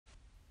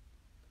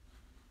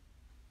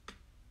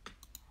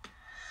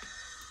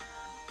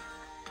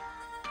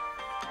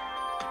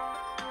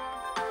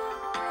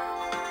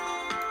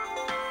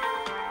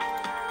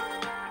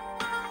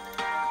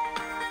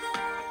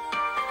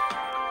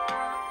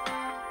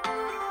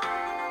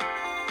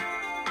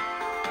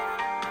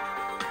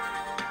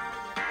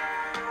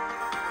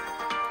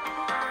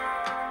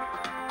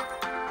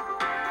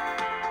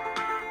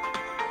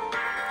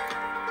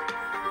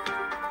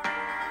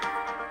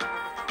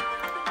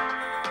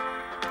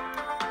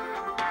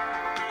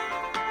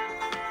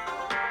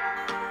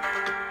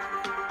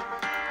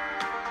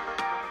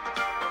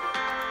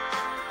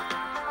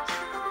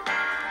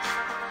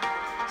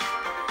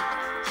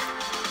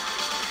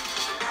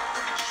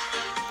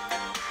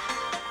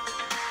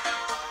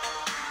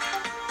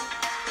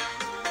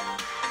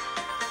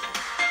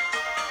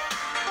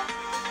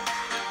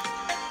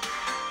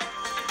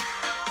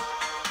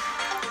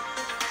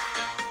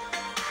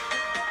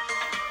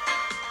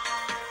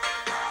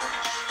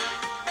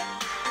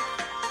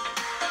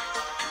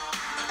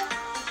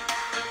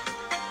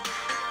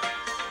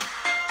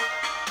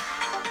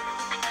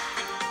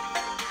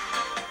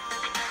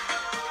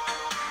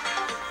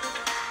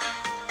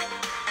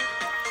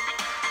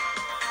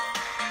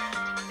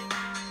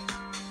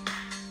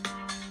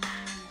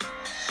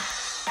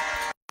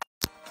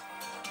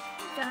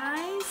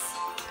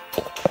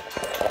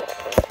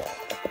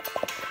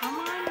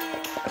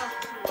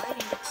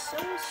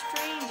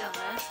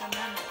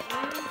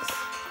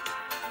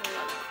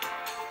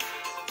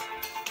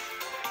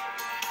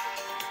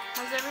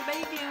How's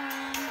everybody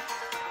doing?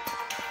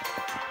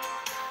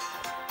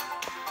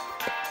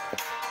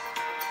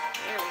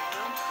 There we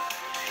go.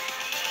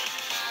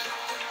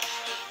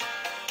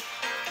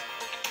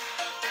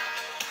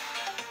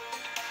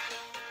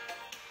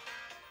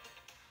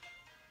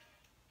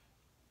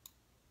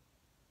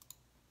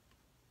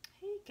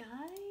 Hey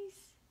guys,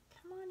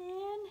 come on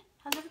in.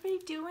 How's everybody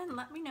doing?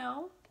 Let me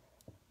know.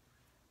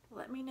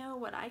 Let me know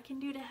what I can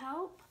do to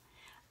help.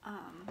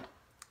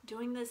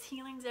 Doing these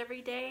healings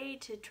every day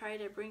to try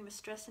to bring the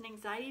stress and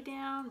anxiety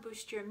down,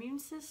 boost your immune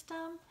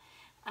system.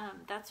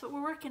 That's what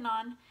we're working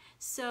on.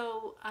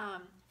 So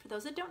for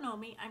those that don't know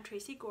me, I'm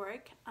Tracy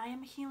Gorick. I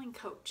am a healing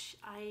coach.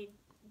 I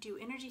do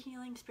energy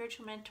healing,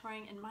 spiritual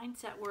mentoring, and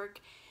mindset work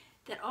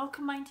that all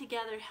combine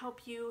together to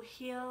help you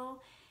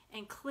heal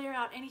and clear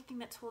out anything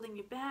that's holding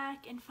you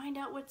back and find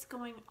out what's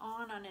going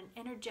on an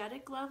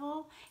energetic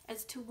level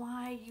as to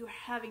why you're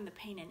having the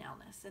pain and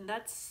illness. And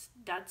that's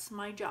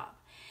my job.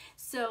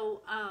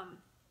 So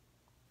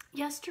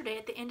yesterday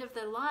at the end of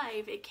the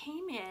live, it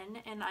came in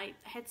and I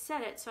had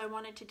said it, so I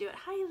wanted to do it.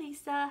 Hi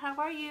Lisa, how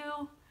are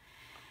you?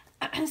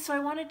 So I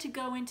wanted to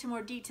go into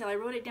more detail. I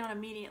wrote it down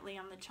immediately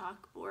on the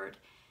chalkboard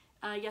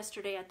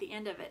yesterday at the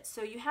end of it.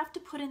 So you have to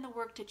put in the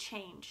work to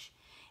change.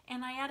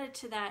 And I added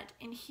to that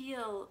and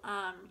heal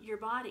your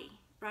body,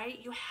 right?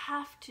 You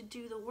have to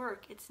do the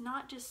work. It's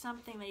not just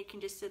something that you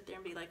can just sit there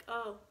and be like,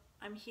 oh,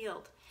 I'm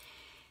healed.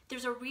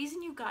 There's a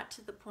reason you got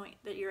to the point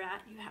that you're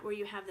at, where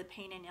you have the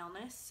pain and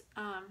illness,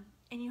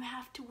 and you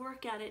have to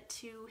work at it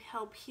to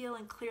help heal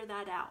and clear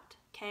that out,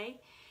 okay?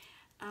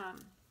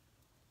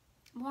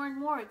 More and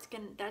more,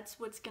 that's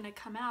what's gonna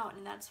come out,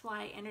 and that's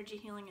why energy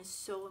healing is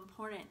so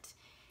important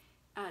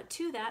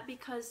to that,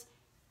 because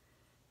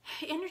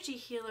energy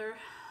healer,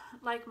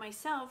 like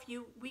myself,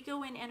 we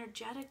go in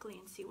energetically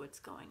and see what's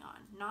going on,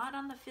 not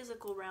on the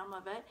physical realm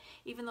of it.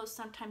 Even though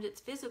sometimes it's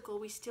physical,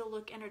 we still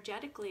look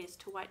energetically as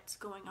to what's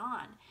going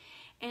on.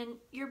 And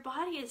your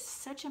body is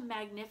such a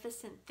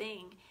magnificent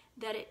thing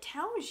that it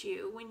tells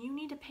you when you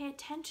need to pay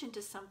attention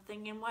to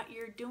something and what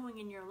you're doing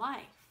in your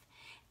life.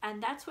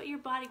 And that's what your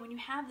body, when you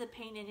have the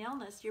pain and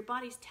illness, your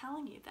body's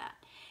telling you that.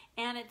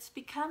 And it's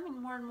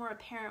becoming more and more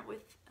apparent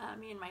with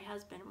me and my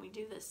husband. We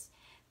do this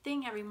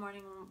thing every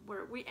morning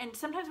where and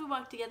sometimes we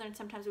walk together and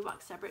sometimes we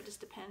walk separate. It just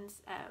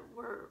depends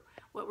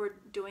what we're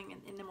doing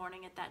in the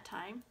morning at that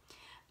time.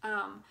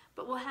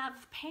 But we'll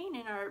have pain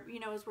in our,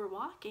 as we're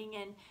walking,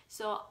 and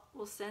so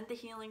we'll send the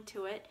healing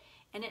to it,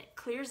 and it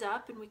clears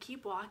up, and we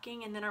keep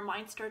walking, and then our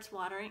mind starts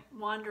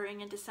wandering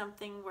into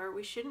something where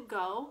we shouldn't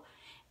go,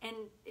 and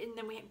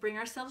then we bring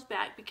ourselves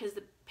back because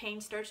the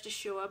pain starts to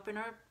show up in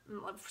our,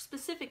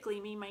 specifically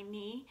me, my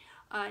knee.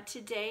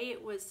 Today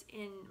it was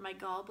in my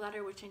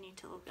gallbladder, which I need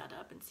to look that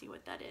up and see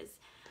what that is.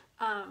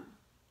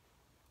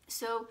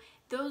 So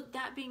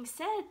that being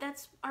said,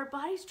 that's our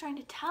body's trying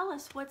to tell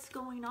us what's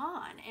going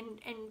on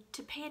and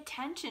to pay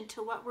attention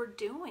to what we're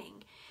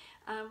doing.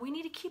 We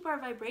need to keep our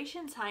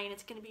vibrations high, and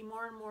it's going to be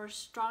more and more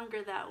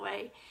stronger that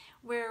way,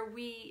 where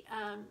we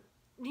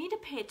need to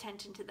pay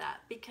attention to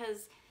that,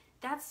 because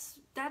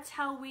that's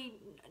how we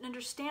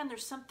understand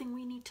there's something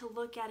we need to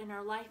look at in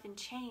our life and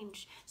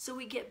change so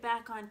we get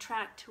back on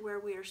track to where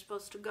we are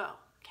supposed to go,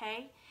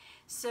 okay?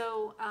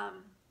 So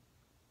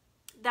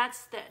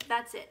that's it.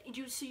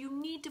 So you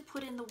need to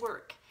put in the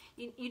work.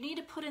 You need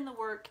to put in the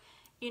work.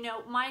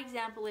 My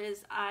example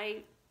is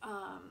I'm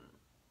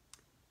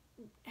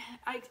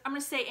going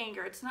to say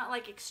anger. It's not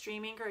like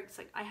extreme anger. It's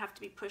like I have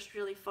to be pushed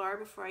really far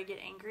before I get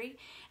angry.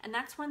 And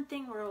that's one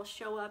thing where it'll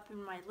show up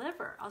in my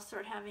liver. I'll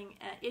start having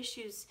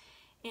issues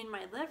in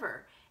my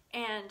liver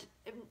and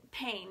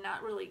pain,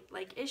 not really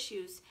like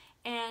issues.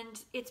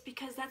 And it's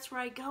because that's where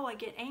I go. I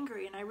get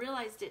angry. And I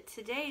realized it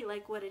today,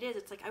 like what it is.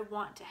 It's like I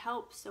want to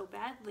help so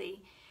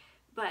badly,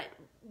 but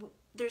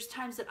there's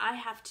times that I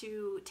have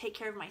to take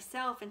care of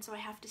myself, and so I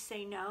have to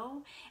say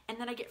no. And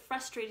then I get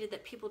frustrated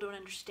that people don't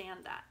understand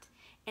that.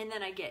 And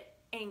then I get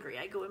angry.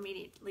 I go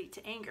immediately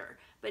to anger.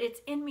 But it's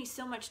in me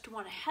so much to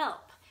want to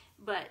help.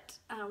 But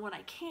when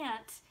I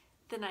can't,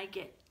 then I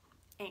get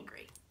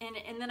angry.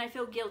 And then I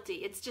feel guilty.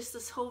 It's just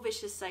this whole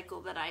vicious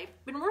cycle that I've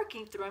been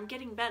working through. I'm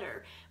getting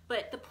better.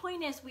 But the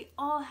point is, we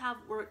all have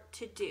work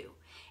to do.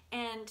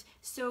 And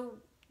so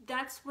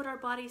that's what our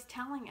body's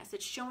telling us.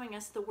 It's showing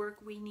us the work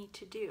we need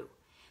to do.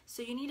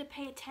 So you need to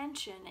pay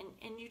attention.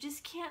 And you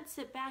just can't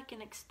sit back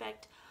and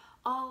expect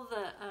all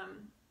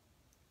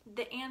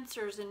the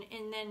answers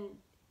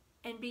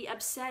and be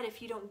upset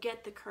if you don't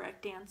get the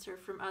correct answer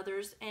from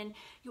others. And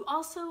you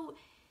also,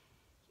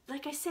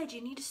 like I said,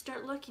 you need to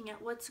start looking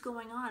at what's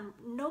going on.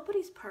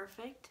 Nobody's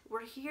perfect.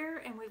 We're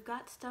here and we've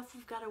got stuff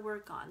we've got to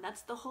work on.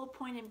 That's the whole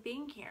point in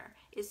being here,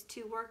 is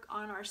to work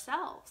on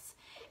ourselves.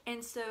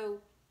 And so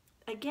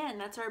again,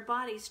 that's our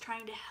bodies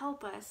trying to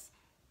help us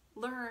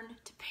learn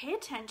to pay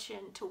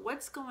attention to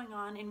what's going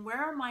on and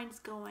where our mind's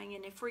going.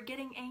 And if we're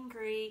getting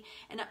angry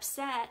and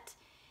upset,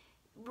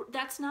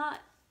 that's not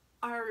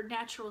our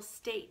natural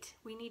state.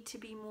 We need to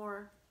be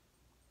more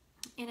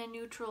in a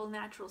neutral,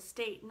 natural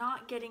state,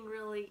 not getting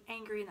really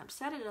angry and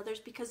upset at others,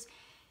 because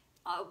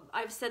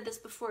I've said this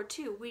before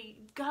too, we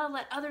gotta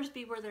let others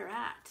be where they're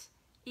at.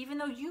 Even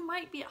though you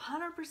might be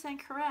 100%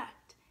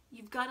 correct,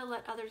 you've got to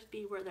let others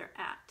be where they're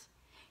at.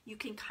 You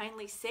can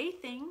kindly say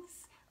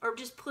things or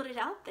just put it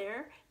out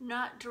there,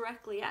 not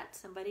directly at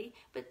somebody,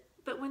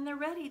 but when they're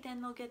ready,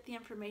 then they'll get the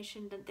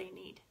information that they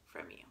need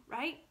from you,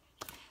 right?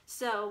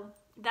 So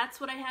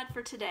that's what I had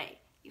for today.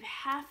 You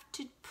have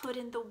to put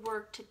in the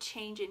work to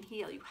change and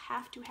heal. You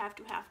have to.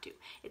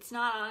 It's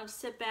not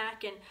sit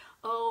back and,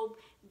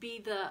 be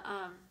the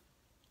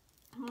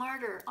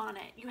martyr on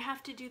it. You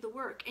have to do the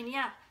work. And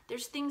yeah,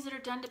 there's things that are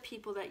done to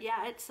people that,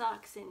 yeah, it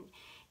sucks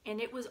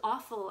and it was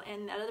awful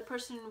and that other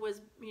person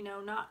was,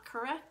 not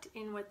correct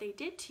in what they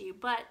did to you,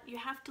 but you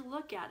have to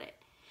look at it.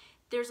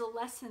 There's a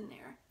lesson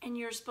there and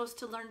you're supposed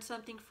to learn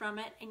something from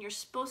it, and you're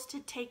supposed to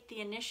take the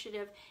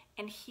initiative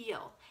and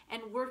heal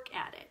and work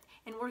at it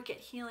and work at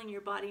healing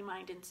your body,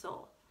 mind, and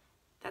soul.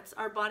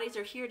 Our bodies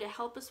are here to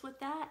help us with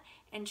that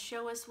and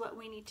show us what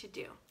we need to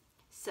do.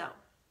 So,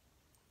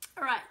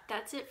 all right,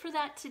 that's it for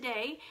that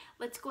today.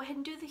 Let's go ahead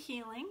and do the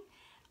healing.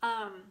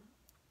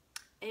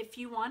 If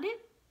you want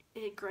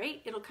it,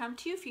 great. It'll come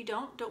to you. If you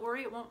don't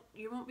worry.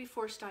 You won't be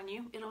forced on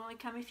you. It'll only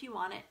come if you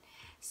want it.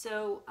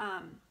 So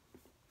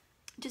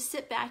just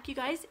sit back, you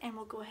guys, and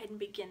we'll go ahead and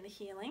begin the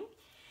healing.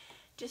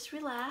 Just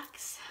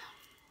relax.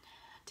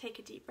 Take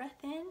a deep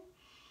breath in.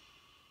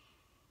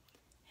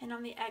 And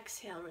on the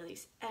exhale,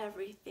 release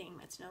everything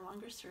that's no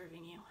longer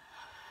serving you.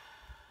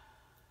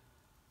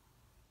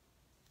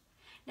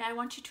 Now I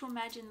want you to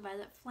imagine the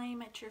violet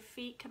flame at your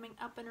feet coming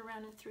up and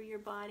around and through your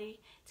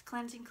body. It's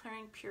cleansing,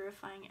 clearing,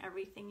 purifying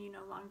everything you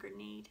no longer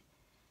need.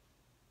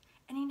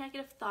 Any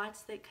negative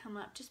thoughts that come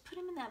up, just put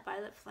them in that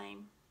violet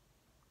flame.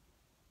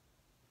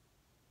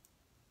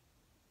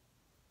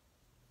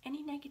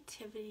 Any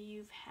negativity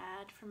you've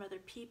had from other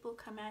people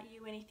come at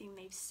you, anything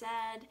they've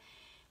said,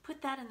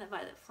 put that in the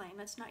violet flame.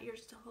 That's not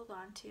yours to hold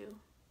on to.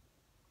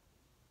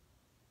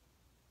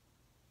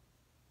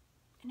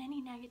 And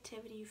any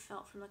negativity you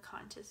felt from the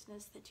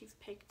consciousness that you've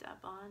picked up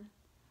on,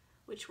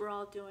 which we're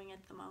all doing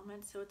at the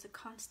moment, so it's a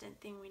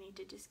constant thing we need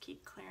to just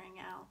keep clearing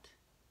out.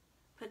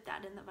 Put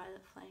that in the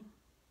violet flame.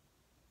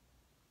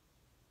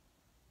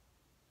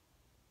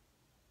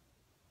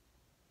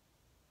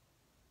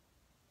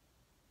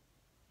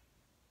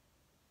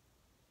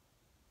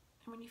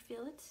 And when you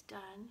feel it's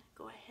done,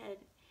 go ahead,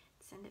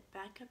 send it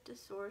back up to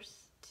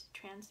source to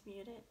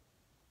transmute it.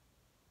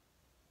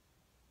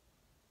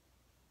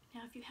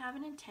 Now, if you have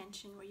an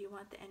intention where you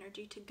want the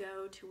energy to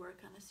go to work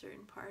on a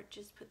certain part,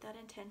 just put that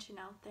intention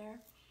out there.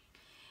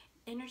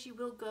 Energy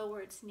will go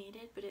where it's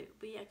needed, but it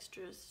will be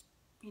extra,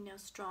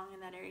 strong in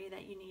that area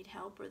that you need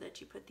help or that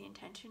you put the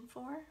intention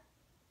for.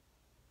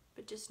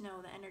 But just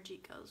know the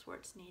energy goes where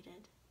it's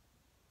needed.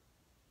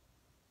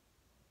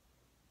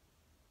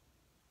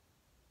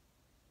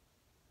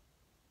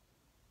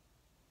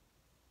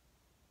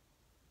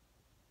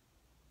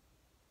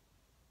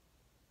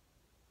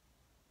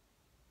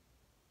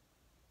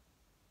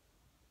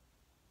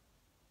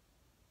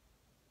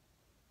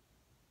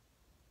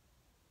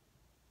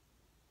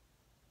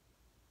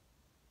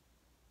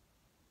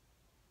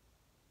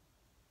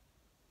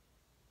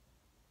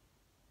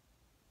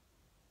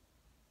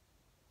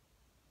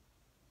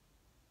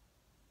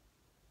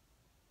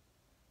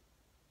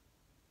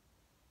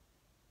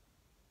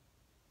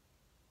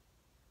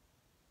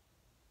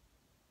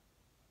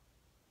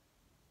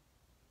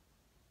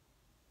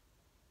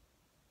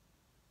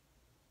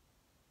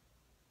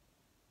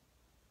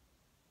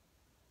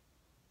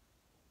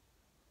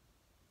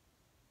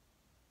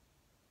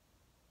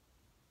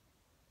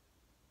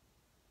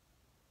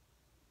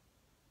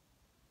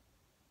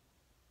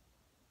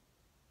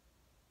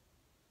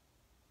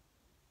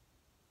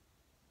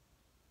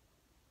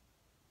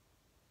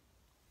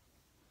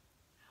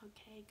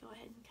 Okay, go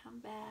ahead and come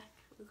back.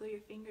 Wiggle your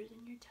fingers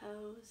and your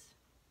toes.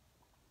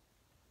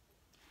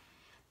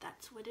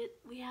 That's what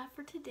we have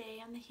for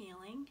today on the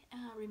healing.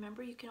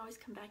 Remember, you can always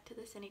come back to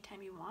this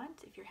anytime you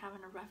want. If you're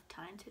having a rough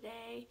time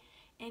today,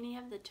 any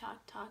of the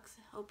Chalk Talks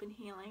Open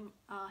Healing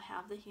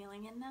have the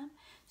healing in them.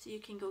 So you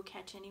can go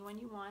catch anyone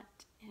you want,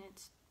 and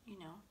it's,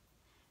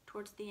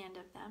 towards the end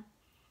of them.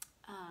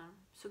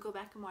 So go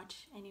back and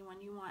watch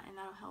anyone you want, and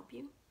that'll help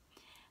you.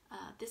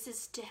 This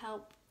is to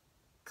help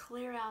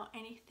clear out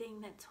anything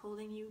that's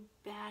holding you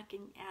back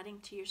and adding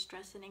to your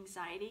stress and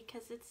anxiety,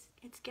 because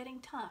it's getting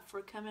tough.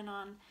 We're coming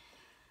on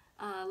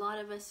a lot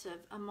of us of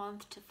a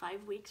month to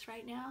 5 weeks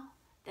right now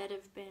that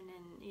have been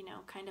in,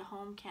 kind of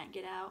home, can't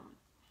get out.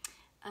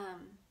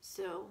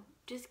 So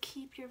just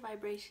keep your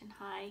vibration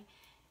high.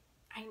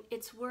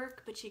 It's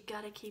work, but you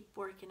gotta keep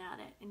working at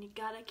it, and you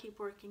gotta keep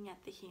working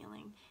at the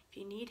healing. If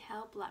you need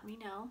help, let me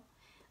know.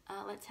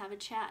 Let's have a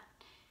chat.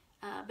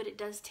 But it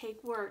does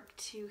take work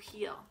to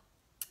heal.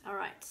 All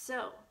right,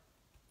 so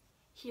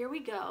here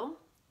we go.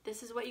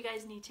 This is what you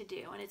guys need to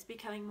do, and it's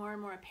becoming more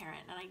and more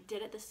apparent, and I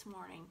did it this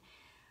morning.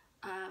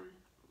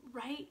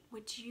 Write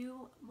what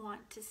you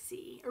want to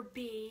see or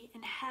be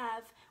and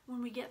have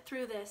when we get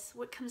through this,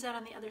 what comes out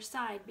on the other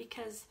side,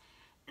 because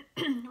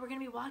we're going to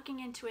be walking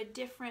into a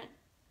different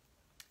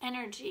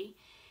energy,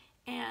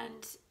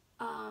 And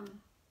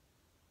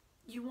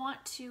you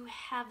want to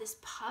have this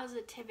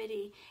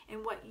positivity in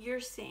what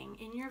you're seeing,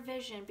 in your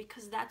vision,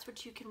 because that's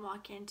what you can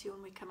walk into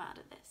when we come out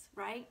of this,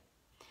 right?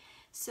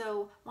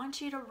 So I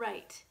want you to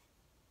write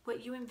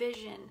what you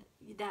envision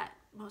that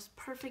most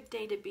perfect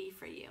day to be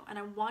for you. And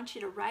I want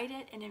you to write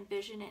it and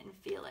envision it and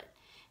feel it.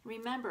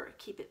 Remember,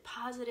 keep it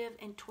positive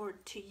and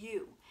toward to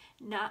you,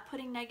 not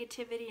putting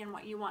negativity in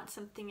what you want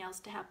something else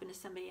to happen to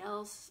somebody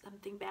else,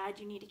 something bad.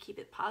 You need to keep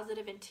it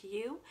positive into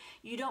you.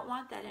 You don't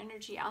want that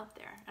energy out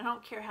there. I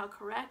don't care how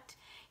correct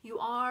you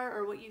are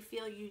or what you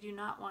feel. You do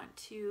not want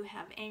to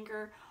have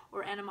anger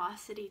or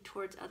animosity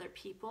towards other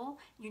people.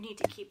 You need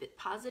to keep it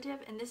positive,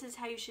 and this is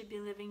how you should be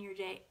living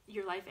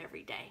your life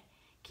every day.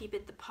 Keep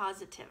it the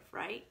positive,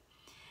 right?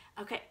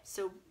 Okay,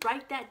 so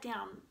write that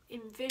down,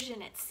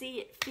 envision it, see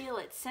it, feel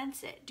it,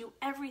 sense it, do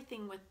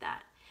everything with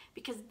that,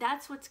 because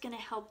that's what's going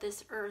to help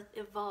this earth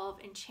evolve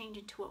and change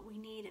into what we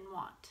need and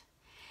want.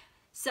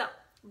 So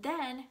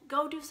then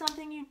go do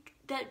something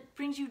that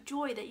brings you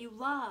joy, that you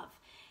love.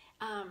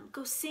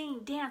 Go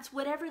sing, dance,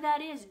 whatever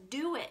that is,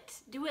 do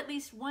it. Do at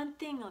least one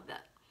thing of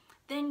it.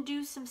 Then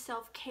do some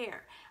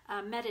self-care,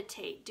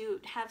 meditate,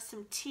 have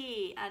some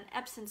tea, an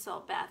Epsom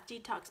salt bath,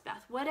 detox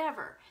bath,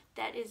 whatever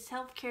that is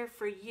self-care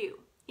for you.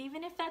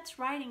 Even if that's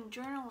writing,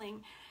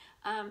 journaling,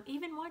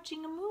 even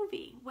watching a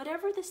movie,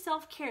 whatever the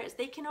self-care is,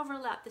 they can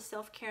overlap, the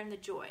self-care and the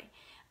joy.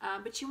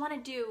 But you want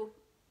to do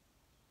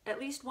at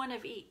least one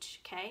of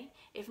each, okay?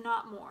 If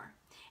not more.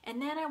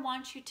 And then I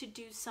want you to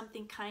do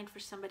something kind for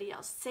somebody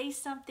else. Say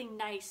something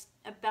nice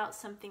about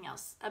something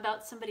else,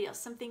 about somebody else,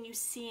 something you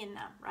see in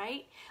them,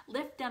 right?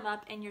 Lift them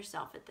up and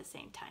yourself at the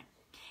same time.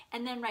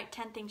 And then write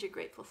 10 things you're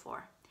grateful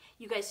for.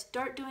 You guys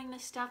start doing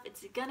this stuff.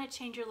 It's going to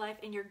change your life,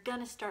 and you're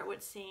going to start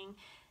seeing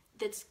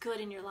that's good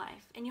in your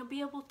life. And you'll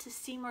be able to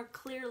see more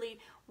clearly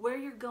where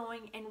you're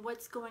going and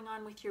what's going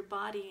on with your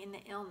body in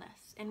the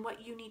illness and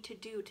what you need to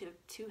do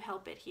to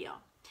help it heal.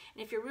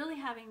 And if you're really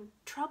having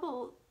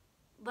trouble,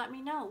 let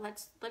me know.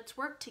 Let's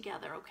work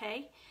together,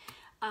 okay?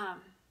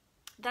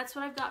 That's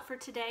what I've got for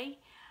today.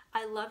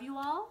 I love you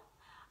all.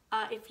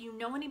 If you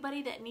know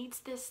anybody that needs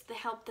this to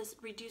help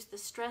reduce the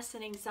stress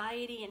and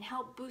anxiety and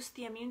help boost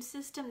the immune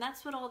system,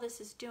 that's what all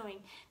this is doing,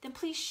 then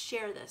please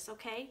share this,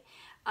 okay?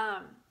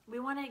 We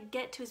want to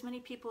get to as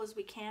many people as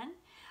we can.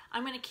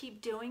 I'm going to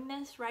keep doing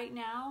this right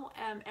now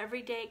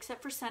every day,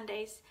 except for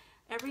Sundays,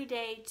 every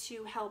day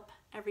to help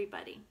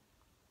everybody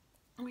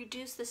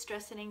reduce the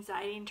stress and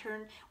anxiety. In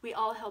turn, we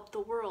all help the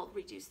world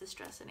reduce the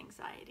stress and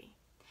anxiety.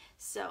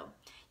 So,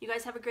 you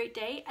guys have a great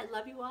day. I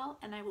love you all,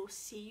 and I will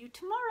see you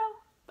tomorrow.